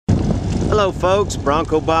Hello folks,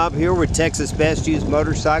 Bronco Bob here with Texas Best Used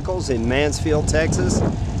Motorcycles in Mansfield, Texas.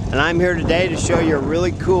 And I'm here today to show you a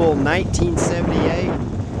really cool 1978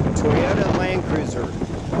 Toyota Land Cruiser.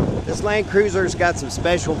 This Land Cruiser's got some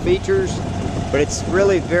special features, but it's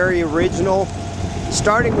really very original.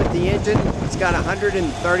 Starting with the engine, it's got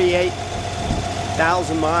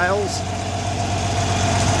 138,000 miles.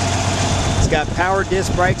 It's got power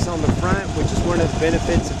disc brakes on the front, which is one of the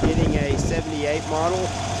benefits of getting a 78 model.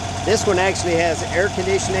 This one actually has air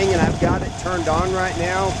conditioning, and I've got it turned on right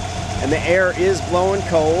now, and the air is blowing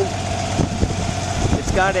cold.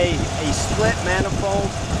 It's got a split manifold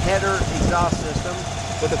header exhaust system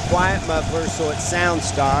with a quiet muffler, so it sounds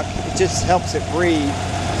stock. It just helps it breathe.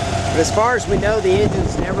 But as far as we know, the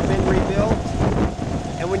engine's never been rebuilt.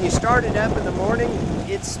 And when you start it up in the morning,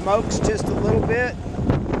 it smokes just a little bit.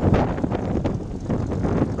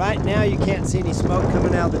 Right now you can't see any smoke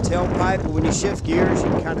coming out of the tailpipe, but when you shift gears you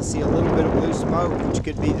can kind of see a little bit of blue smoke, which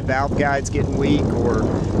could be the valve guides getting weak, or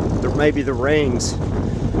maybe the rings.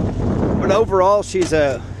 But overall, she's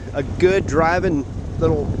a good driving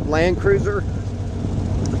little Land Cruiser.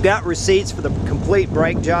 I've got receipts for the complete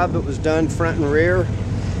brake job that was done front and rear.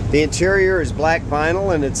 The interior is black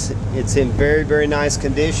vinyl, and it's in very, very nice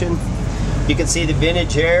condition. You can see the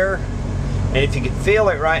vintage air, and if you can feel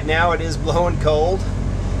it right now, it is blowing cold.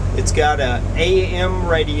 It's got a AM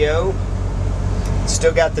radio. It's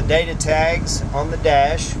still got the data tags on the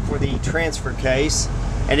dash for the transfer case,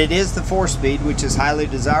 and it is the 4-speed, which is highly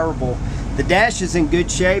desirable. The dash is in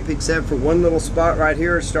good shape, except for one little spot right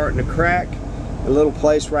here is starting to crack. A little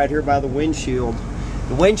place right here by the windshield.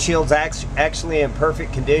 The windshield's actually in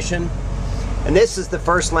perfect condition, and this is the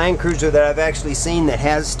first Land Cruiser that I've actually seen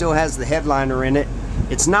that still has the headliner in it.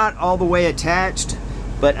 It's not all the way attached,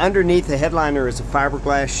 but underneath the headliner is a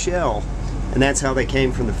fiberglass shell, and that's how they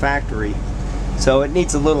came from the factory. So it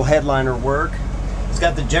needs a little headliner work. It's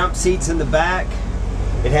got the jump seats in the back.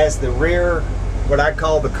 It has the rear, what I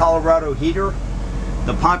call the Colorado heater,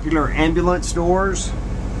 the popular ambulance doors,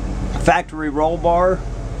 factory roll bar.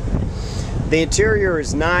 The interior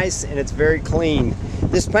is nice and it's very clean.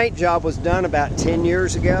 This paint job was done about 10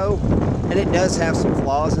 years ago, and it does have some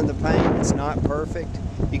flaws in the paint. It's not perfect.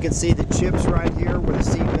 You can see the chips right here where the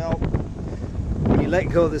seatbelt, when you let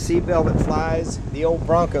go of the seatbelt, it flies. The old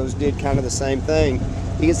Broncos did kind of the same thing.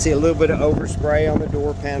 You can see a little bit of overspray on the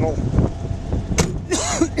door panel.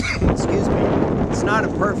 Excuse me. It's not a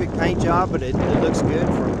perfect paint job, but it looks good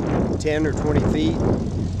from 10 or 20 feet.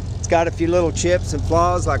 It's got a few little chips and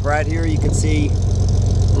flaws, like right here you can see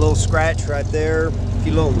a little scratch right there, a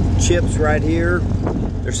few little chips right here.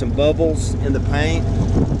 There's some bubbles in the paint.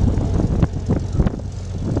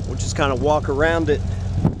 We'll just kind of walk around it.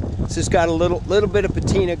 It's just got a little bit of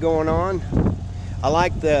patina going on. I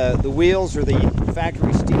like the wheels, or the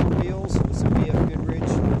factory steel wheels with some BF Goodrich.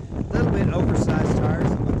 A little bit oversized tires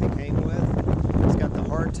than what they came with. It's got the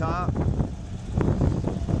hard top.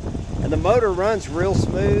 And the motor runs real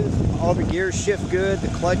smooth. All the gears shift good. The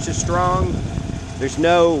clutch is strong. There's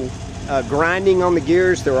no grinding on the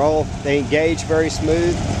gears. They engage very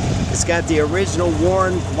smooth. It's got the original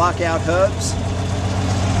Warn lockout hubs,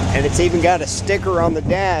 and it's even got a sticker on the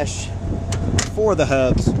dash for the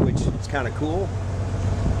hubs, which is kind of cool.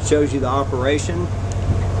 Shows you the operation.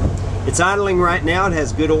 It's idling right now. It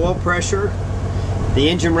has good oil pressure. The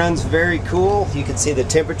engine runs very cool. You can see the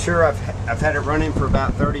temperature. I've had it running for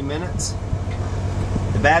about 30 minutes.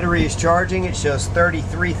 The battery is charging. It shows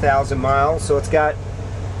 33,000 miles, so it's got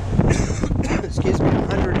excuse me,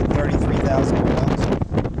 133,000 miles.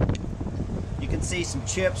 You can see some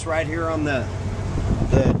chips right here on the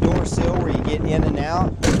door sill where you get in and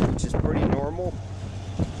out, which is pretty normal.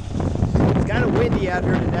 It's kind of windy out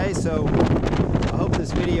here today, so I hope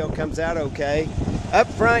this video comes out okay. Up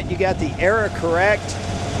front you got the Era Correct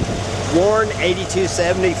Warn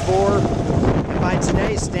 8274. And by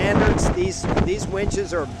today's standards, these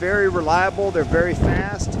winches are very reliable. They're very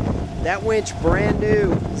fast. That winch, brand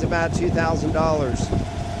new, is about $2,000.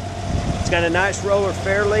 It's got a nice roller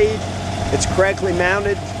fair lead. It's correctly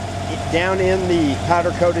mounted down in the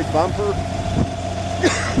powder-coated bumper.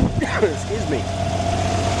 Excuse me.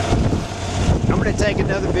 I'm going to take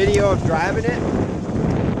another video of driving it.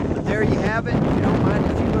 But there you have it. If you don't mind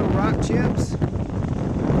a few little rock chips, a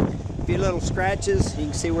few little scratches. You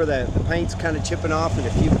can see where the paint's kind of chipping off in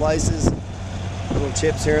a few places. Little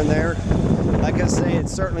chips here and there. Like I say,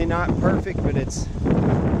 it's certainly not perfect, but it's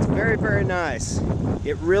very, very nice.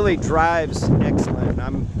 It really drives excellent.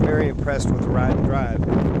 I'm very impressed with the ride and drive.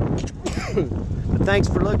 But thanks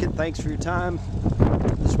for looking. Thanks for your time.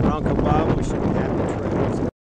 This is Bronco Bob. Wishing you a happy trip.